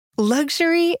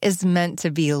Luxury is meant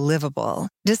to be livable.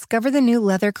 Discover the new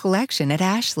leather collection at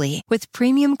Ashley with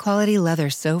premium quality leather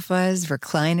sofas,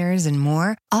 recliners, and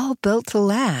more, all built to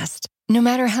last. No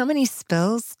matter how many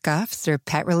spills, scuffs, or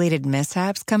pet-related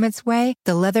mishaps come its way,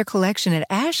 the leather collection at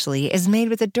Ashley is made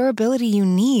with the durability you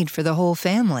need for the whole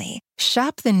family.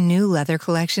 Shop the new leather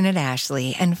collection at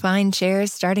Ashley and find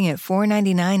chairs starting at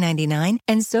 $499.99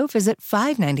 and sofas at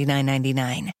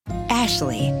 $599.99.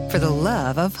 Ashley, for the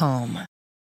love of home.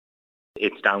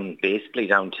 It's basically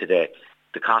down to the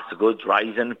cost of goods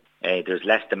rising. There's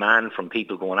less demand from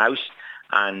people going out,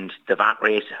 and the VAT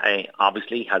rate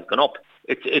obviously has gone up.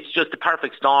 It's just a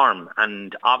perfect storm,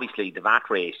 and obviously the VAT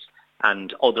rate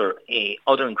and other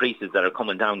increases that are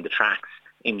coming down the tracks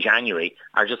in January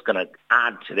are just going to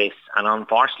add to this, and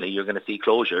unfortunately you're going to see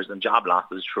closures and job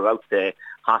losses throughout the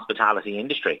hospitality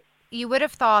industry. You would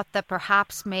have thought that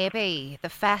perhaps maybe the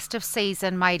festive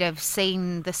season might have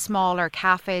seen the smaller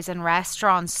cafes and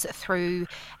restaurants through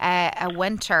a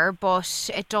winter, but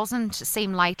it doesn't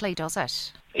seem likely, does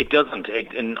it? It doesn't.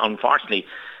 And unfortunately,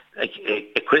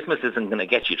 Christmas isn't going to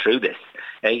get you through this.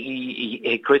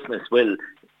 Christmas will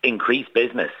increase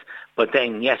business, but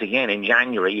then yet again in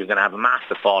January you're going to have a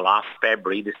massive fall off,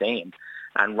 February the same,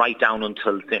 and right down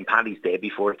until St. Paddy's Day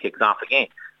before it kicks off again.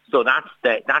 So that's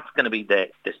going to be the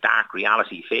stark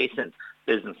reality facing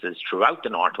businesses throughout the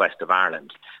northwest of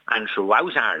Ireland and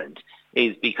throughout Ireland,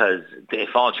 is because the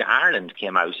Fáilte Ireland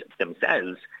came out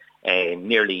themselves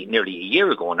nearly a year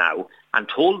ago now and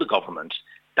told the government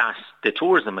that the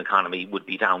tourism economy would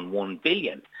be down 1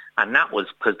 billion, and that was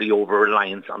because of the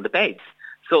over-reliance on the beds.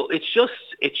 So it's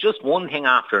just one thing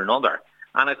after another.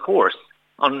 And of course,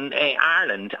 on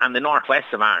Ireland and the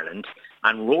northwest of Ireland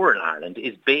and rural Ireland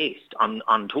is based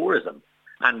on tourism.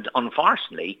 And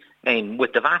unfortunately,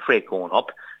 with the VAT rate going up,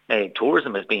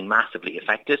 tourism has been massively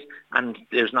affected, and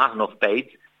there's not enough beds,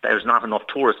 there's not enough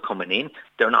tourists coming in,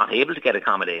 they're not able to get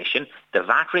accommodation, the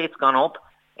VAT rate's gone up,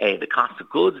 the cost of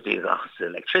goods, the cost of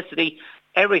electricity,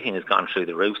 everything has gone through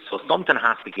the roof, so something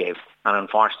has to give, and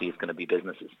unfortunately it's going to be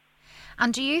businesses.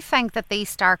 And do you think that these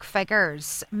stark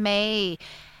figures may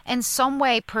in some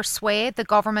way persuade the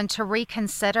government to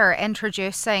reconsider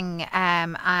introducing the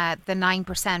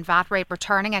 9% VAT rate,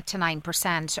 returning it to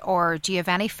 9%, or do you have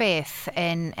any faith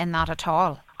in that at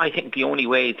all? I think the only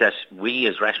way that we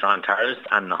as restaurateurs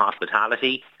and the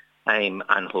hospitality and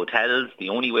hotels, the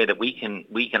only way that we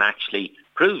can actually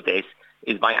prove this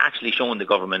is by actually showing the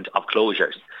government of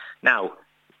closures. Now,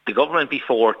 the government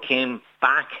before came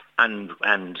back and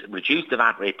reduced the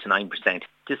VAT rate to 9%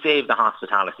 to save the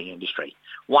hospitality industry.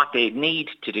 What they need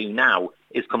to do now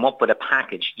is come up with a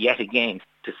package yet again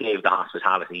to save the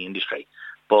hospitality industry.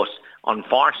 But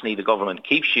unfortunately, the government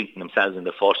keeps shooting themselves in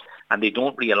the foot, and they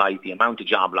don't realise the amount of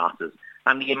job losses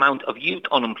and the amount of youth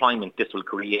unemployment this will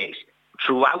create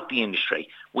throughout the industry.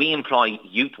 We employ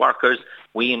youth workers,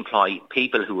 we employ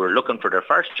people who are looking for their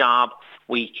first job,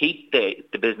 we keep the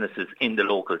businesses in the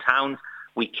local towns,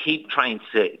 we keep trying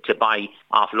to buy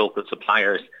off local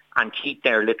suppliers and keep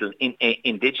their little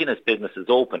indigenous businesses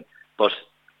open. But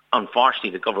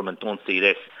unfortunately, the government don't see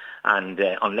this, and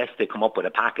unless they come up with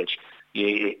a package,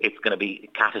 it's going to be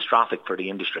catastrophic for the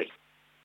industry.